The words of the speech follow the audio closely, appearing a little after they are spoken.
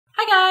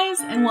Hi guys,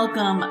 and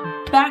welcome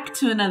back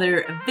to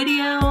another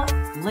video.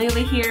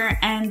 Layla here,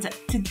 and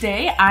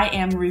today I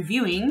am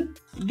reviewing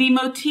the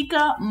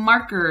Motika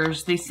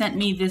markers. They sent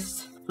me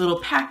this little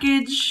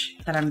package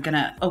that I'm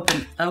gonna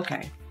open.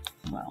 Okay,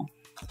 well,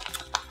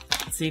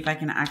 let's see if I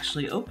can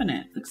actually open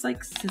it. Looks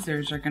like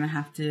scissors are gonna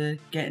have to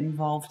get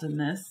involved in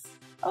this.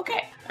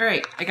 Okay, all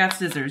right, I got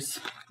scissors.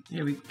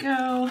 There we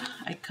go.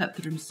 I cut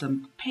through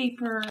some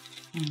paper.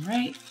 All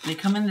right, they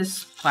come in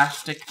this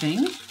plastic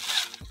thing.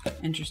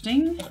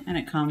 Interesting. And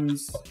it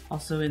comes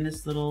also in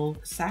this little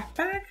sack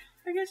bag,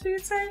 I guess you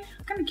could say.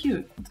 Kind of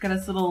cute. It's got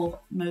this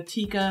little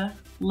Motika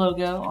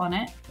logo on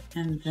it.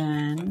 And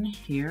then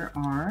here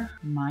are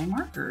my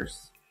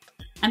markers.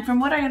 And from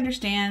what I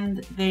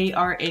understand, they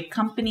are a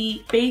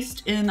company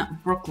based in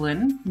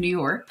Brooklyn, New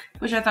York,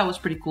 which I thought was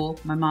pretty cool.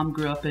 My mom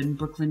grew up in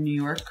Brooklyn, New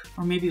York,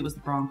 or maybe it was the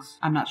Bronx.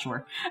 I'm not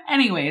sure.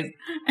 Anyways,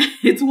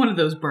 it's one of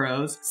those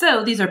boroughs.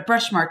 So these are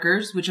brush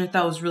markers, which I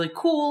thought was really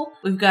cool.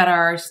 We've got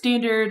our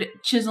standard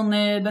chisel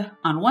nib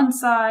on one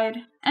side,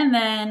 and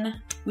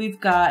then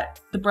we've got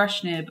the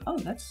brush nib. Oh,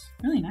 that's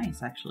really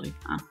nice, actually.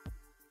 Huh.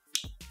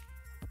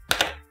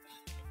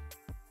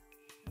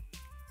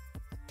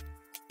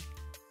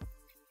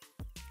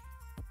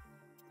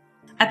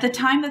 At the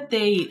time that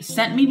they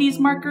sent me these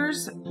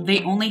markers,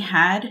 they only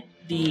had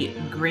the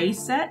gray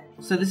set.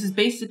 So this is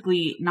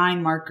basically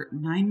 10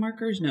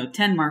 markers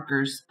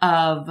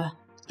of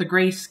the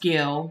gray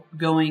scale,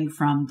 going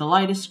from the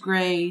lightest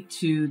gray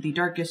to the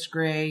darkest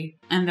gray.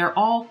 And they're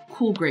all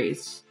cool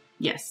grays.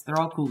 Yes, they're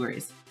all cool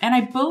grays. And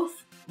I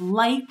both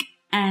like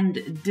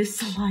and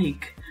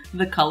dislike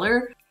the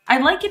color. I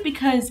like it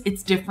because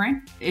it's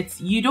different.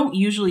 You don't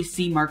usually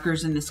see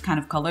markers in this kind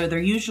of color. They're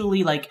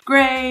usually like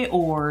gray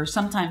or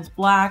sometimes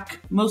black,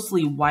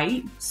 mostly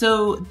white.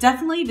 So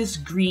definitely this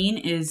green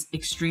is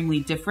extremely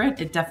different.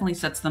 It definitely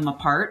sets them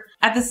apart.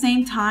 At the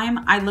same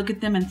time, I look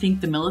at them and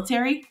think the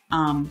military,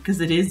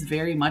 because it is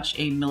very much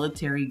a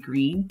military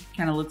green.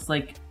 Kind of looks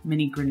like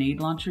mini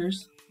grenade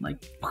launchers.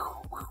 Like,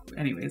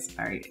 anyways,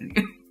 all right.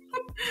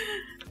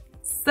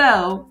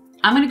 So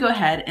I'm gonna go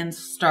ahead and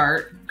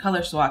start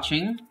color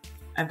swatching.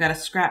 I've got a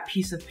scrap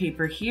piece of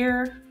paper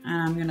here,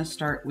 and I'm gonna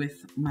start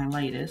with my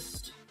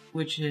lightest,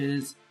 which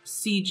is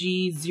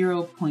CG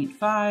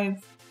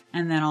 0.5,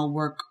 and then I'll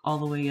work all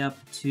the way up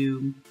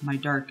to my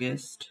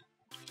darkest.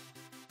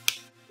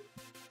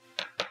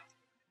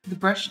 The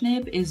brush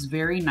nib is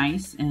very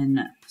nice and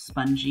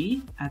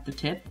spongy at the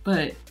tip,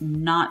 but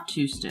not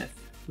too stiff,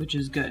 which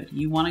is good.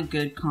 You want a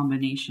good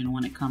combination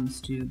when it comes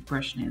to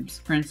brush nibs.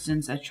 For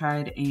instance, I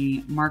tried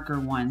a marker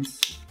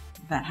once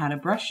that had a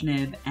brush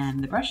nib,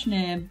 and the brush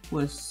nib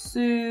was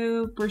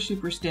super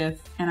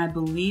stiff, and I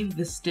believe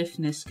the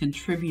stiffness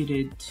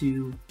contributed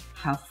to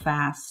how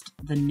fast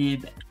the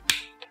nib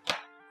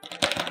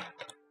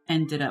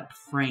ended up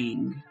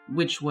fraying,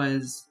 which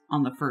was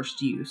on the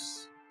first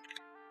use.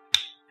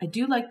 I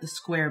do like the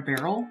square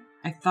barrel.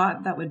 I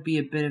thought that would be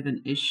a bit of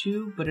an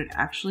issue, but it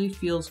actually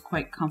feels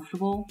quite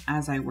comfortable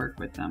as I work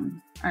with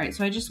them. All right,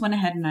 so I just went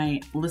ahead and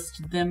I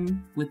listed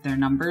them with their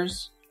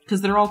numbers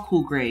because they're all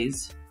cool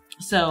grays.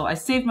 So I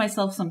saved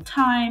myself some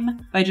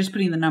time by just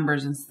putting the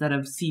numbers instead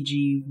of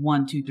CG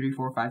 1, 2, 3,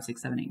 4, 5,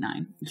 6, 7, 8,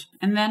 9.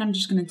 And then I'm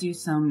just gonna do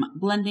some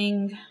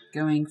blending,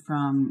 going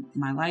from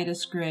my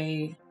lightest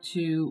gray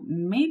to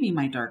maybe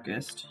my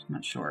darkest. I'm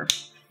not sure.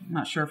 I'm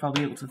not sure if I'll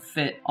be able to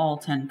fit all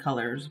 10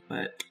 colors,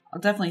 but I'll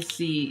definitely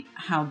see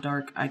how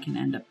dark I can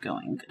end up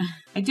going.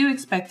 I do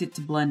expect it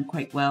to blend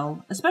quite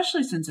well,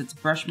 especially since it's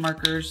brush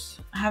markers.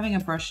 Having a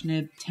brush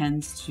nib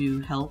tends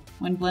to help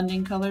when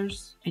blending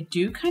colors. I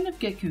do kind of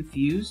get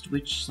confused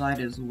which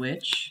side is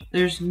which.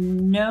 There's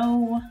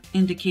no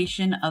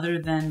indication other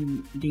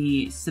than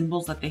the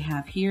symbols that they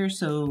have here.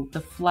 So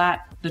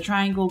the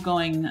triangle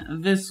going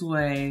this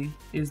way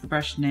is the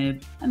brush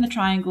nib, and the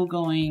triangle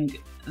going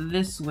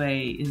this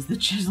way is the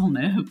chisel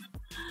nib.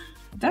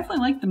 Definitely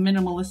like the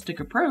minimalistic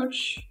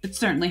approach. It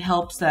certainly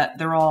helps that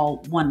they're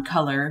all one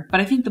color, but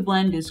I think the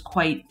blend is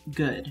quite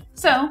good.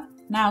 So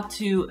now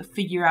to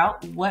figure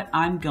out what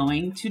I'm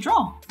going to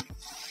draw.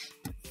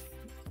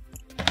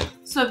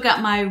 So I've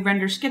got my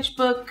render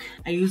sketchbook.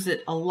 I use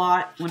it a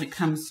lot when it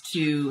comes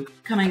to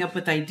coming up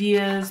with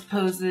ideas,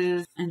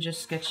 poses, and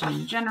just sketching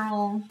in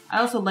general. I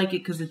also like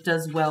it because it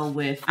does well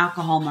with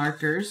alcohol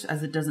markers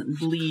as it doesn't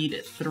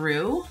bleed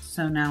through.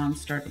 So now I'm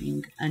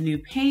starting a new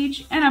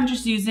page, and I'm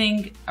just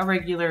using a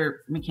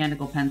regular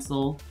mechanical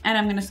pencil, and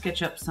I'm gonna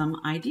sketch up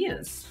some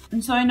ideas.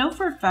 And so I know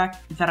for a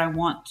fact that I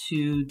want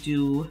to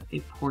do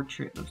a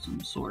portrait of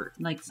some sort,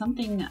 like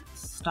something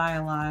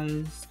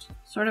stylized,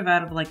 sort of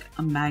out of like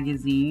a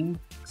magazine.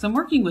 So I'm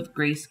working with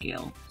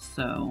grayscale,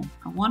 so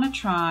I want to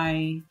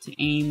try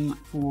to aim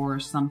for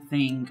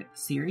something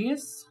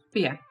serious.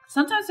 But yeah,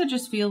 sometimes I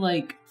just feel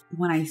like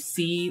when I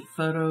see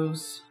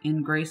photos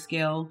in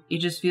grayscale, it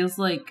just feels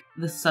like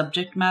the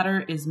subject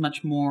matter is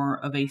much more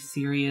of a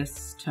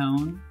serious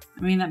tone.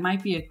 I mean, that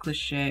might be a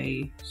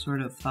cliche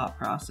sort of thought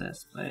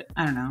process, but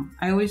I don't know.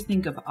 I always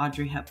think of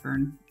Audrey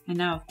Hepburn And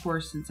now, of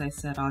course, since I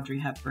said Audrey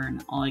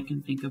Hepburn, all I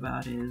can think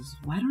about is,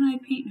 why don't I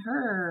paint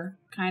her?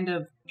 Kind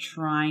of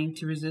trying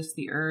to resist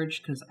the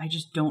urge because I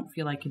just don't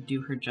feel I could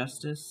do her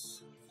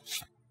justice.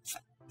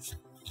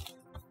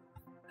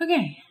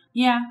 Okay,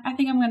 yeah, I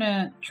think I'm going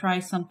to try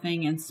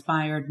something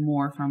inspired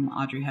more from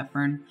Audrey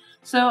Hepburn.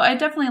 So I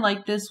definitely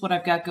like this, what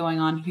I've got going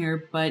on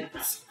here, but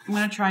I'm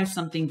going to try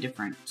something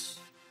different.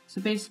 So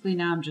basically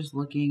now I'm just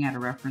looking at a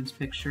reference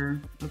picture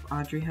of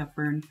Audrey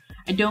Hepburn.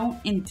 I don't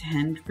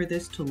intend for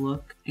this to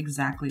look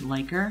exactly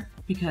like her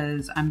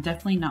because I'm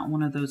definitely not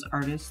one of those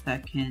artists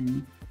that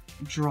can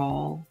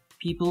draw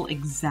people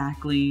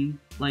exactly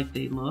like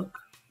they look.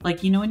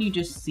 Like, you know when you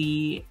just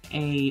see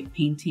a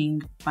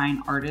painting by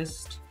an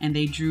artist and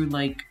they drew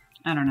like,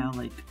 I don't know,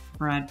 like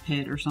Brad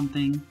Pitt or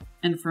something.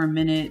 And for a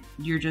minute,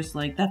 you're just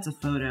like, that's a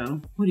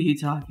photo. What are you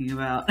talking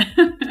about?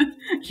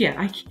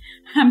 Yeah,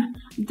 I'm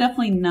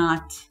definitely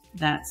not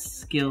that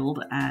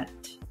skilled at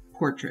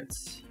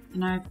portraits.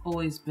 And I've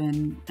always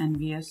been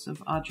envious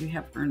of Audrey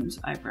Hepburn's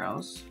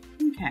eyebrows.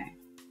 Okay.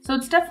 So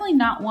it's definitely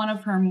not one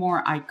of her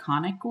more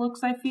iconic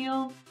looks, I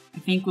feel. I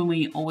think when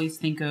we always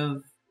think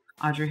of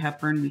Audrey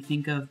Hepburn, we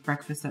think of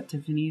Breakfast at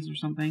Tiffany's or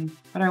something.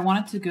 But I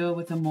wanted to go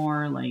with a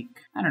more, like,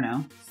 I don't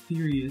know,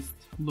 serious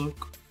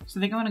look. So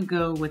I think I'm going to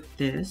go with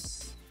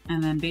this.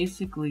 And then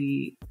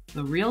basically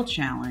the real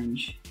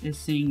challenge is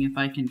seeing if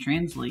I can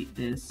translate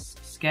this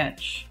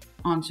sketch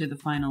onto the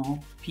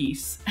final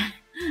piece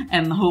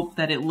and hope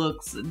that it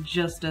looks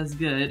just as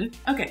good.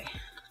 Okay,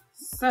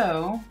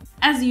 so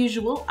as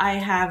usual, I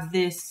have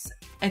this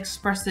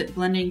Express It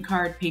blending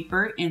card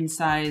paper in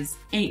size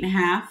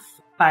 8.5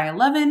 by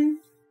 11.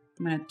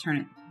 I'm going to turn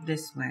it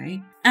this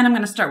way. And I'm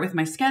going to start with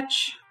my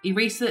sketch,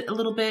 erase it a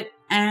little bit,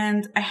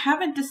 and I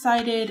haven't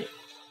decided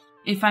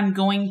if I'm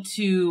going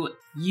to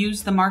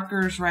use the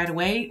markers right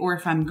away or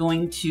if I'm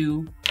going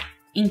to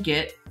ink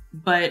it,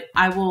 but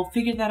I will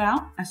figure that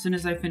out as soon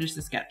as I finish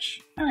the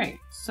sketch. All right,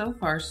 so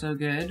far so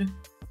good.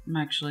 I'm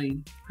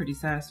actually pretty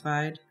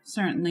satisfied.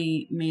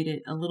 Certainly made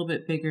it a little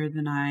bit bigger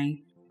than I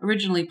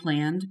originally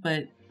planned,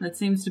 but that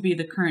seems to be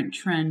the current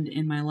trend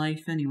in my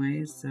life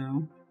anyways, so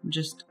I'm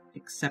just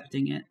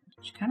accepting it.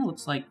 She kind of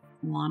looks like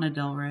Lana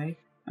Del Rey.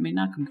 I mean,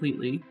 not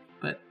completely,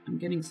 but I'm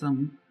getting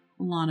some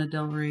Lana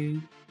Del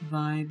Rey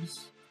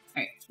vibes.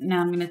 All right,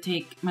 now I'm going to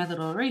take my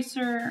little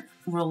eraser,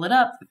 roll it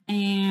up,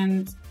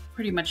 and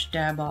pretty much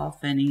dab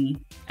off any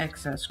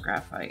excess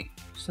graphite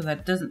so that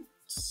it doesn't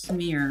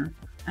smear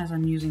as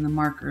I'm using the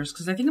markers,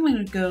 because I think I'm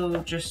going to go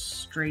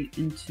just straight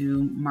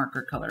into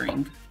marker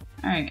coloring.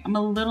 All right, I'm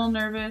a little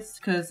nervous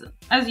because,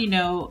 as you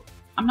know,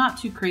 I'm not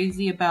too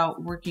crazy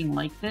about working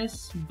like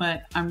this,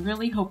 but I'm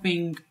really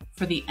hoping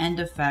for the end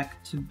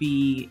effect to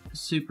be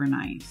super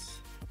nice.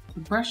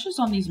 The brushes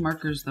on these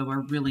markers, though,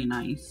 are really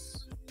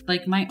nice.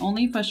 Like, my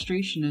only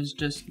frustration is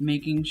just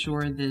making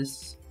sure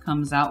this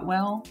comes out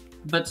well,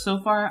 but so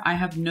far I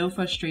have no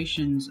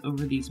frustrations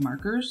over these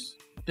markers.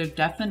 They're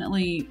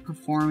definitely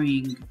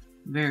performing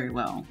very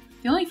well.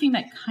 The only thing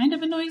that kind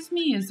of annoys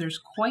me is there's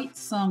quite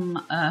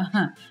some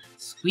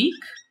squeak,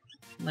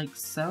 like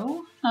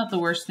so. Not the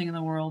worst thing in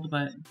the world,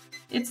 but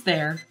it's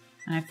there.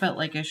 And I felt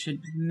like I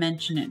should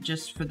mention it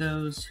just for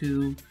those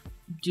who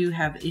do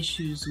have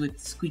issues with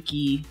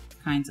squeaky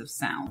kinds of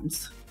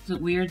sounds. Is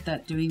it weird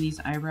that doing these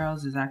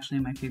eyebrows is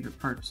actually my favorite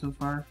part so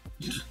far?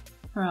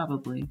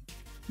 Probably.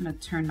 I'm gonna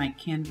turn my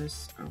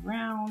canvas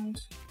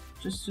around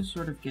just to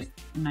sort of get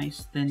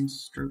nice thin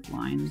stroke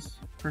lines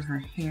for her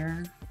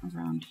hair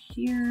around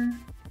here.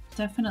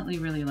 Definitely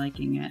really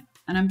liking it.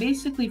 And I'm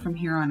basically from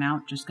here on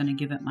out just gonna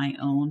give it my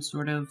own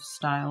sort of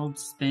styled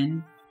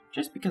spin,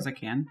 just because I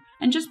can.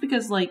 And just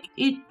because, like,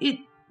 it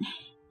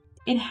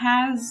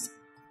has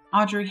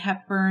Audrey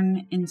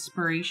Hepburn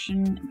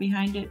inspiration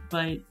behind it,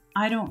 but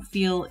I don't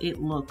feel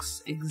it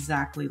looks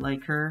exactly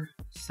like her,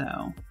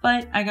 so.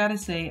 But I gotta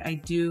say, I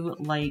do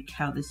like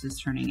how this is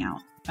turning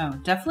out. Oh,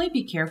 definitely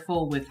be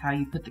careful with how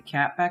you put the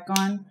cap back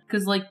on,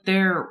 because like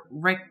they're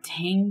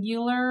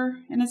rectangular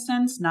in a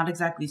sense, not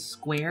exactly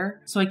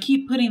square. So I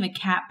keep putting the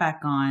cap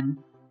back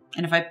on,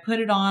 and if I put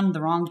it on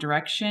the wrong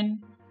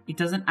direction, it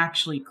doesn't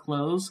actually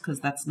close because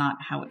that's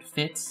not how it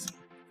fits.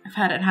 I've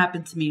had it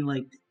happen to me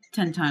like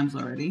 10 times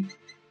already.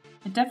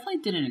 I definitely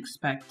didn't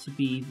expect to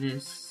be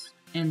this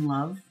in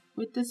love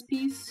with this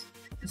piece,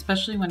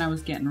 especially when I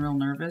was getting real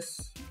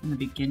nervous in the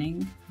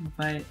beginning,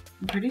 but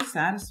I'm pretty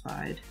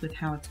satisfied with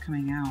how it's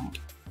coming out.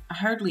 I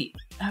hardly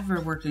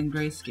ever worked in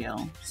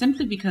grayscale,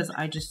 simply because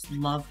I just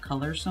love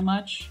color so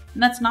much.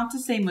 And that's not to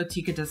say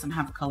Motika doesn't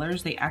have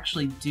colors, they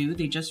actually do.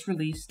 They just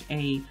released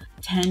a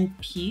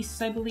 10-piece,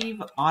 I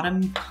believe,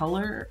 autumn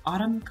color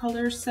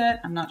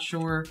set. I'm not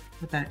sure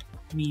what that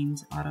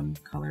means, autumn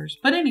colors.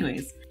 But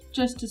anyways,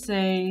 just to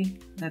say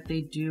that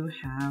they do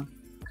have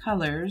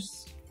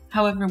colors.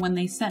 However, when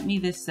they sent me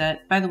this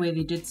set, by the way,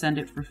 they did send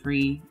it for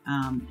free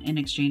in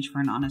exchange for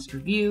an honest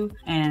review.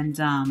 And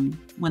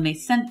when they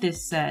sent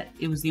this set,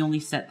 it was the only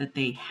set that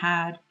they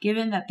had.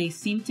 Given that they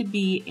seem to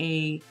be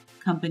a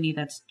company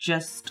that's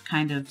just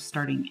kind of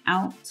starting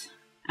out.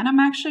 And I'm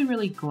actually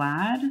really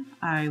glad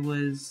I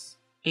was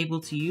able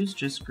to use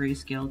just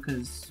grayscale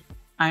because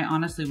I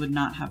honestly would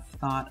not have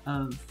thought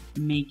of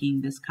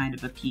making this kind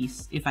of a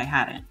piece if I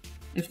hadn't.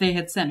 If they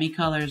had sent me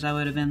colors, I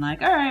would have been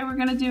like, all right, we're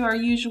gonna do our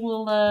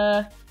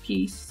usual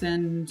piece,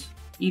 and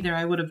either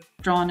I would have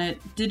drawn it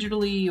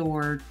digitally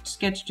or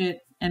sketched it,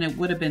 and it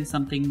would have been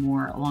something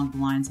more along the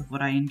lines of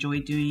what I enjoy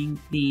doing,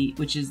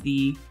 which is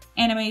the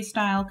anime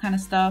style kind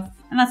of stuff.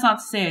 And that's not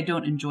to say I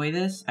don't enjoy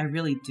this, I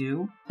really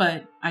do,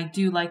 but I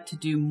do like to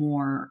do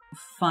more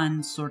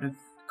fun sort of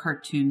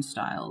cartoon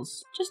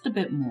styles, just a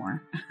bit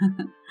more.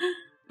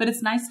 But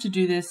it's nice to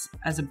do this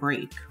as a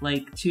break,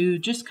 like to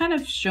just kind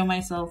of show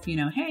myself, you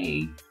know,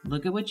 hey,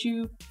 look at what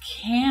you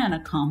can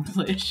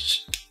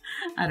accomplish.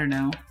 I don't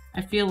know.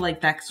 I feel like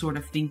that sort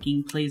of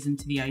thinking plays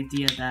into the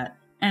idea that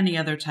any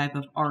other type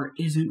of art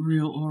isn't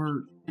real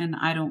art, and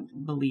I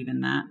don't believe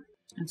in that.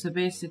 And so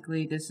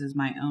basically this is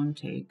my own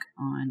take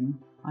on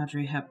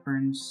Audrey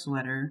Hepburn's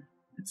sweater.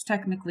 It's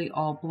technically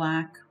all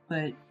black,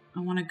 but I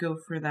want to go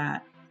for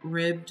that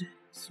ribbed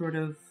sort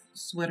of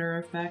sweater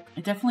effect.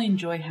 I definitely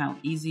enjoy how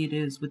easy it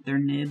is with their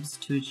nibs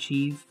to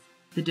achieve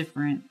the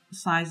different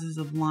sizes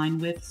of line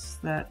widths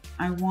that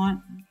I want.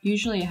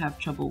 Usually I have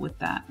trouble with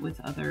that with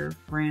other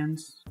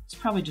brands. It's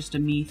probably just a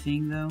me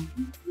thing though.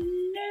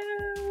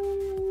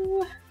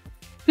 No!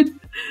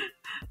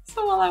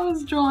 So while I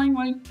was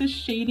drawing the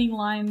shading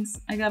lines,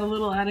 I got a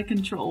little out of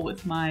control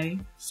with my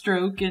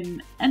stroke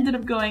and ended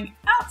up going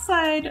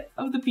outside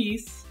of the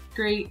piece.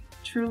 Great,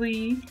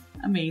 truly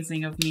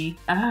amazing of me.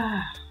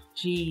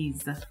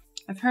 Jeez.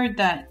 I've heard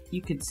that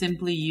you could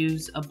simply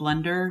use a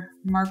blender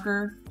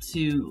marker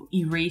to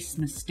erase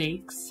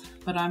mistakes,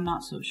 but I'm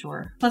not so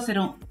sure. Plus, I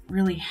don't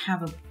really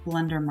have a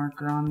blender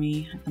marker on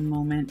me at the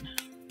moment,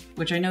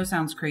 which I know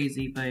sounds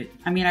crazy, but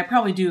I mean, I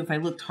probably do if I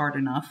looked hard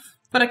enough.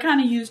 But I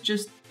kind of used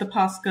just the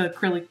Posca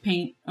acrylic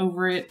paint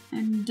over it,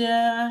 and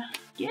yeah,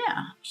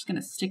 I'm just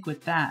gonna stick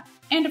with that.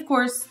 And of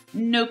course,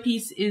 no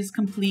piece is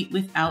complete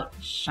without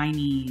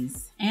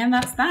shinies. And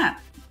that's that.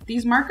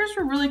 These markers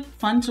were really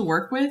fun to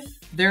work with.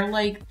 They're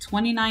like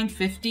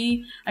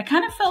 $29.50. I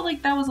kind of felt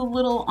like that was a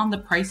little on the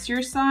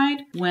pricier side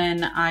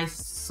when I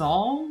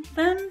saw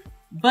them,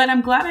 but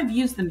I'm glad I've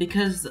used them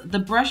because the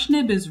brush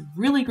nib is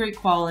really great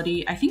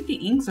quality. I think the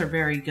inks are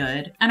very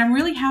good, and I'm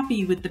really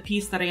happy with the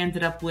piece that I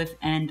ended up with,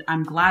 and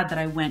I'm glad that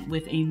I went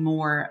with a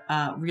more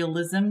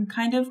realism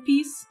kind of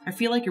piece. I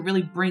feel like it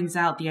really brings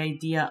out the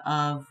idea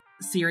of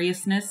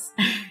seriousness.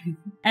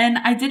 And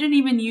I didn't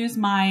even use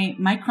my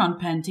micron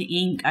pen to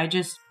ink. I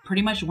just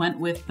pretty much went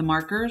with the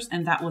markers,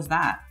 and that was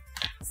that.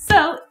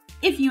 So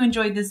if you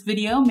enjoyed this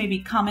video, maybe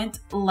comment,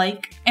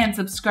 like, and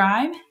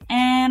subscribe,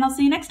 and I'll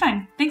see you next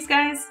time. Thanks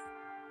guys.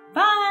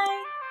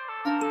 Bye.